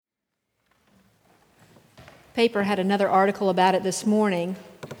Paper had another article about it this morning,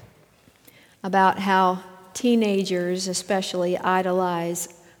 about how teenagers especially idolize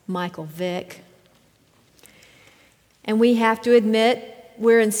Michael Vick. And we have to admit,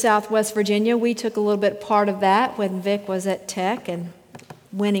 we're in Southwest Virginia. We took a little bit part of that when Vick was at Tech and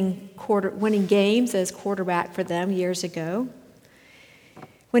winning games as quarterback for them years ago.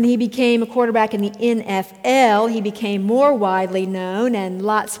 When he became a quarterback in the NFL, he became more widely known, and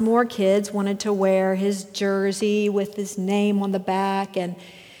lots more kids wanted to wear his jersey with his name on the back and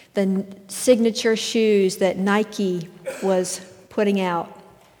the signature shoes that Nike was putting out.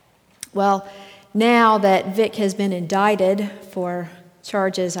 Well, now that Vick has been indicted for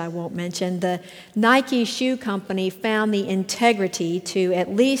charges I won't mention, the Nike shoe company found the integrity to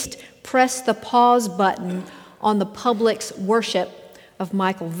at least press the pause button on the public's worship of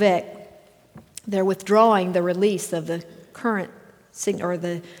Michael Vick. They're withdrawing the release of the current or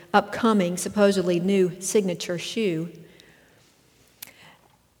the upcoming supposedly new signature shoe.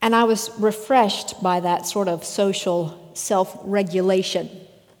 And I was refreshed by that sort of social self-regulation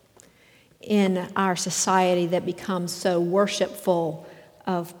in our society that becomes so worshipful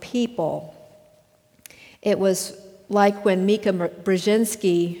of people. It was like when Mika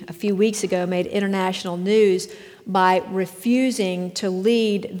Brzezinski a few weeks ago made international news by refusing to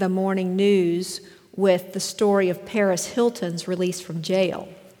lead the morning news with the story of Paris Hilton's release from jail.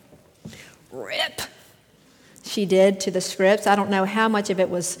 Rip! She did to the scripts. I don't know how much of it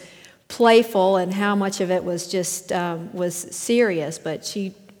was playful and how much of it was just was serious, but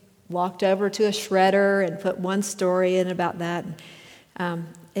she walked over to a shredder and put one story in about that.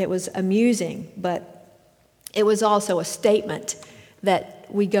 It was amusing, but it was also a statement that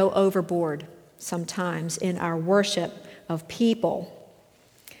we go overboard sometimes in our worship of people.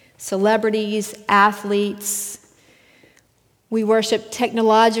 Celebrities, athletes, we worship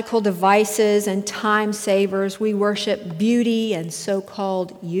technological devices and time savers. We worship beauty and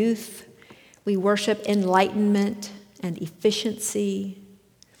so-called youth. We worship enlightenment and efficiency.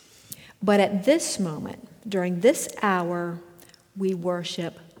 But at this moment, during this hour, we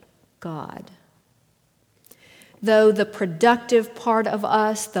worship God. Though the productive part of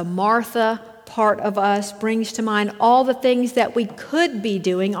us, the Martha part of us, brings to mind all the things that we could be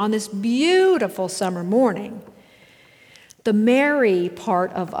doing on this beautiful summer morning, the Mary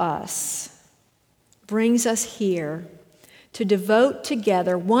part of us brings us here to devote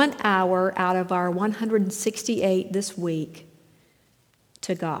together 1 hour out of our 168 this week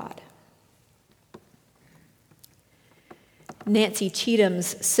to God. Nancy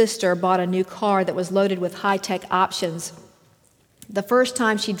Cheatham's sister bought a new car that was loaded with high-tech options. The first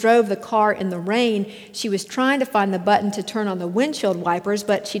time she drove the car in the rain, she was trying to find the button to turn on the windshield wipers,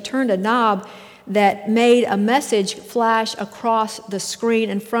 but she turned a knob that made a message flash across the screen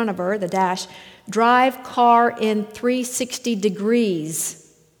in front of her, the dash, "Drive car in 360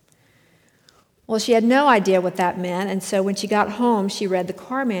 degrees." Well, she had no idea what that meant, and so when she got home, she read the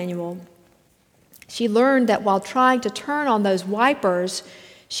car manual. She learned that while trying to turn on those wipers,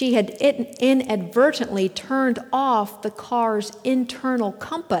 she had inadvertently turned off the car's internal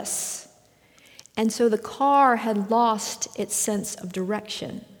compass, and so the car had lost its sense of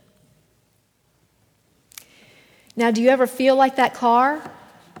direction. Now, do you ever feel like that car?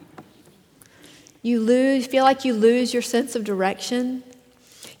 Feel like you lose your sense of direction?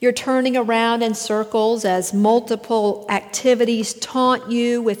 You're turning around in circles as multiple activities taunt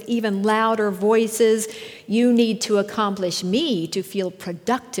you with even louder voices. You need to accomplish me to feel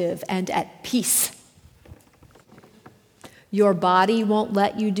productive and at peace. Your body won't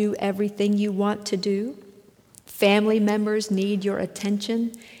let you do everything you want to do. Family members need your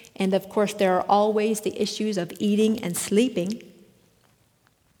attention. And of course, there are always the issues of eating and sleeping.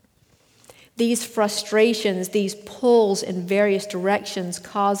 These frustrations, these pulls in various directions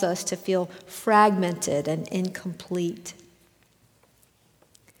cause us to feel fragmented and incomplete.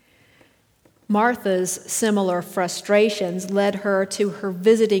 Martha's similar frustrations led her to her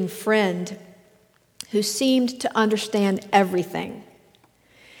visiting friend who seemed to understand everything.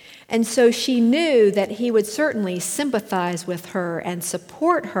 And so she knew that he would certainly sympathize with her and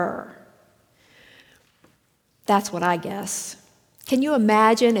support her. That's what I guess. Can you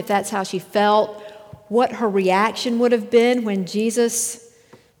imagine if that's how she felt, what her reaction would have been when Jesus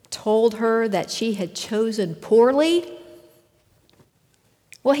told her that she had chosen poorly?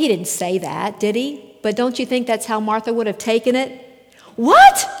 Well, he didn't say that, did he? But don't you think that's how Martha would have taken it?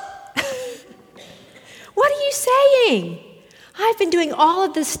 What? What are you saying? I've been doing all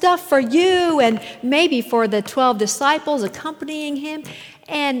of this stuff for you and maybe for the 12 disciples accompanying him,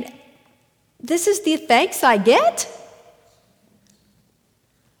 and this is the thanks I get?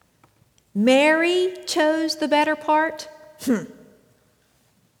 Mary chose the better part?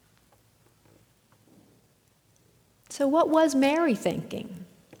 So what was Mary thinking?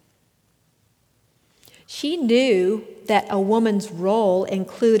 She knew that a woman's role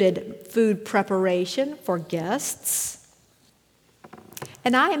included food preparation for guests.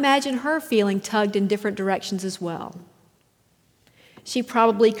 And I imagine her feeling tugged in different directions as well. She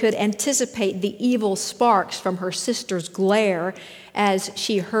probably could anticipate the evil sparks from her sister's glare as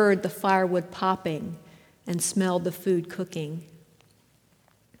she heard the firewood popping and smelled the food cooking.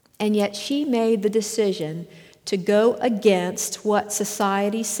 And yet she made the decision to go against what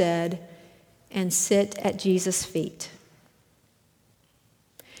society said and sit at Jesus' feet.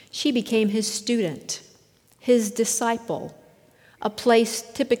 She became his student, his disciple, a place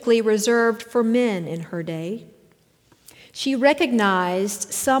typically reserved for men in her day. She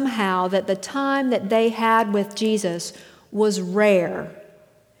recognized somehow that the time that they had with Jesus was rare.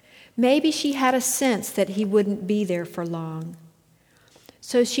 Maybe she had a sense that he wouldn't be there for long.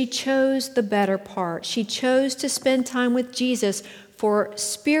 So she chose the better part. She chose to spend time with Jesus for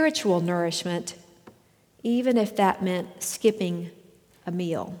spiritual nourishment, even if that meant skipping a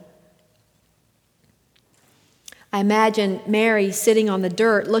meal. I imagine Mary sitting on the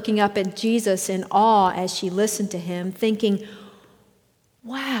dirt, looking up at Jesus in awe as she listened to him, thinking,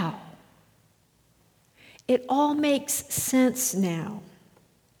 wow, it all makes sense now.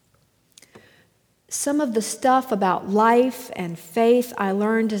 Some of the stuff about life and faith I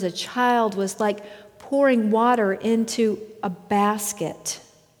learned as a child was like pouring water into a basket.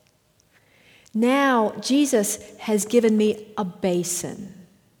 Now, Jesus has given me a basin.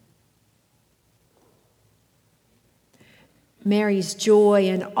 Mary's joy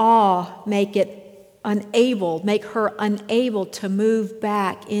and awe make her unable to move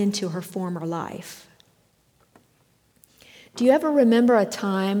back into her former life. Do you ever remember a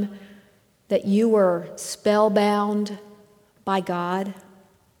time that you were spellbound by God?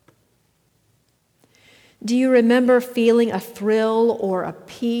 Do you remember feeling a thrill or a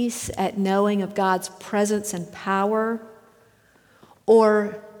peace at knowing of God's presence and power,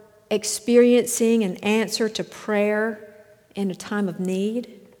 or experiencing an answer to prayer in a time of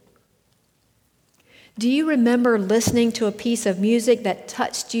need? Do you remember listening to a piece of music that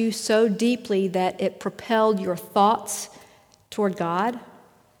touched you so deeply that it propelled your thoughts toward God?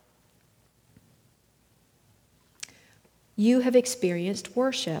 You have experienced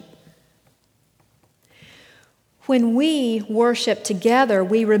worship. When we worship together,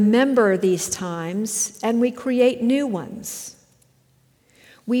 we remember these times and we create new ones.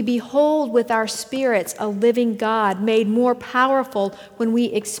 We behold with our spirits a living God made more powerful when we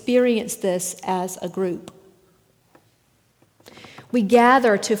experience this as a group. We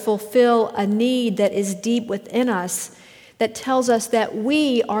gather to fulfill a need that is deep within us that tells us that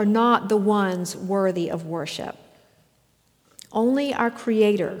we are not the ones worthy of worship. Only our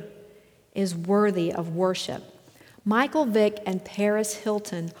Creator is worthy of worship. Michael Vick and Paris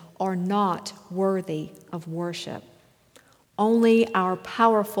Hilton are not worthy of worship. Only our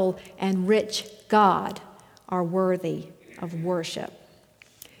powerful and rich God are worthy of worship.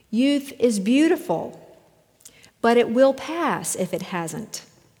 Youth is beautiful, but it will pass if it hasn't,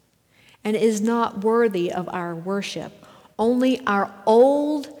 and is not worthy of our worship. Only our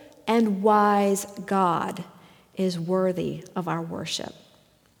old and wise God is worthy of our worship.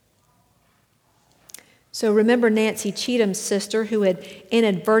 So remember Nancy Cheatham's sister who had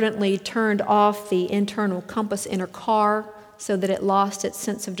inadvertently turned off the internal compass in her car so that it lost its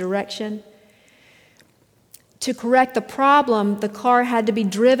sense of direction? To correct the problem, the car had to be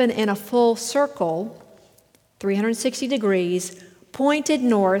driven in a full circle, 360 degrees, pointed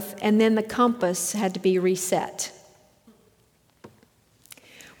north, and then the compass had to be reset.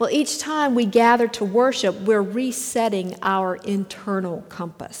 Well, each time we gather to worship, we're resetting our internal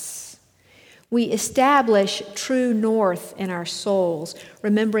compass. We establish true north in our souls,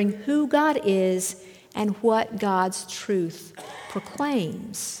 remembering who God is and what God's truth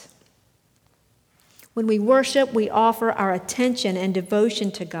proclaims. When we worship, we offer our attention and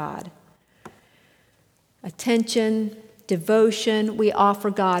devotion to God. Attention, devotion, we offer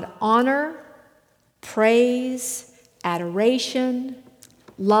God honor, praise, adoration,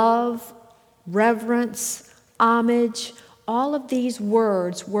 love, reverence, homage. All of these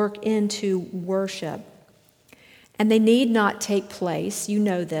words work into worship. And they need not take place, you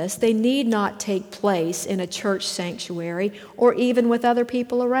know this, they need not take place in a church sanctuary or even with other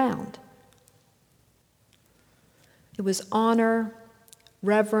people around. It was honor,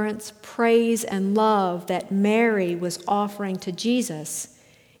 reverence, praise, and love that Mary was offering to Jesus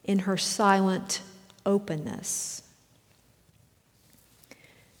in her silent openness.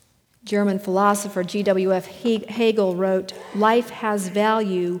 German philosopher G.W.F. Hegel wrote, "Life has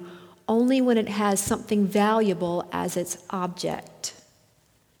value only when it has something valuable as its object."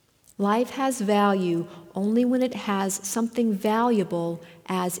 Life has value only when it has something valuable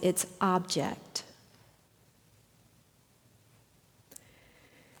as its object.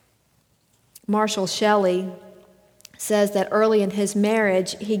 Marshall Shelley says that early in his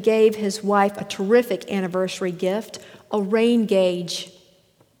marriage, he gave his wife a terrific anniversary gift, a rain gauge.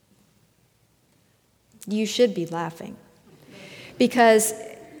 You should be laughing. Because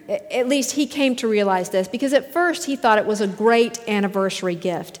at least he came to realize this, because at first he thought it was a great anniversary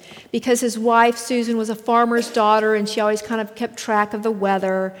gift, because his wife, Susan, was a farmer's daughter, and she always kind of kept track of the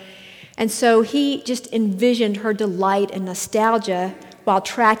weather. And so he just envisioned her delight and nostalgia while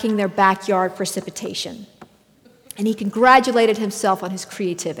tracking their backyard precipitation. And he congratulated himself on his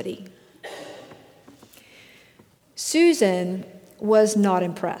creativity. Susan was not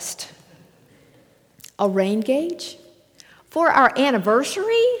impressed. A rain gauge? For our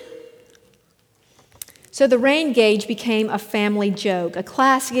anniversary? So the rain gauge became a family joke, a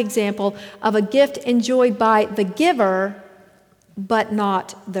classic example of a gift enjoyed by the giver, but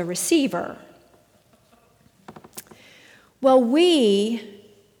not the receiver. Well, we,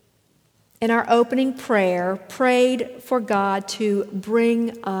 in our opening prayer, prayed for God to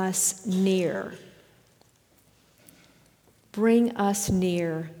bring us near. Bring us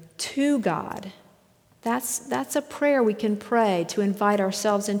near to God. That's a prayer we can pray to invite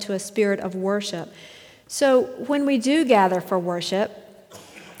ourselves into a spirit of worship. So when we do gather for worship,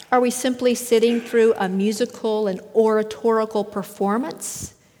 are we simply sitting through a musical and oratorical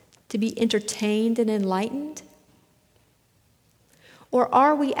performance to be entertained and enlightened? Or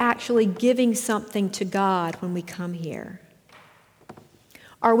are we actually giving something to God when we come here?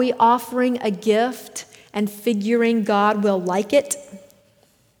 Are we offering a gift and figuring God will like it?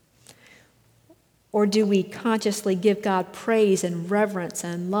 Or do we consciously give God praise and reverence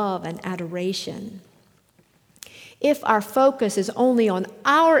and love and adoration? If our focus is only on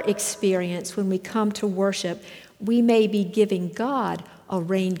our experience when we come to worship, we may be giving God a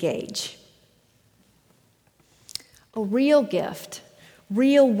rain gauge. A real gift,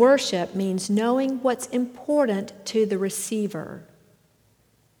 real worship means knowing what's important to the receiver.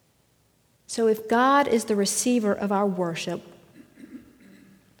 So if God is the receiver of our worship,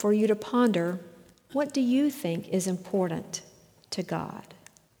 for you to ponder, what do you think is important to God?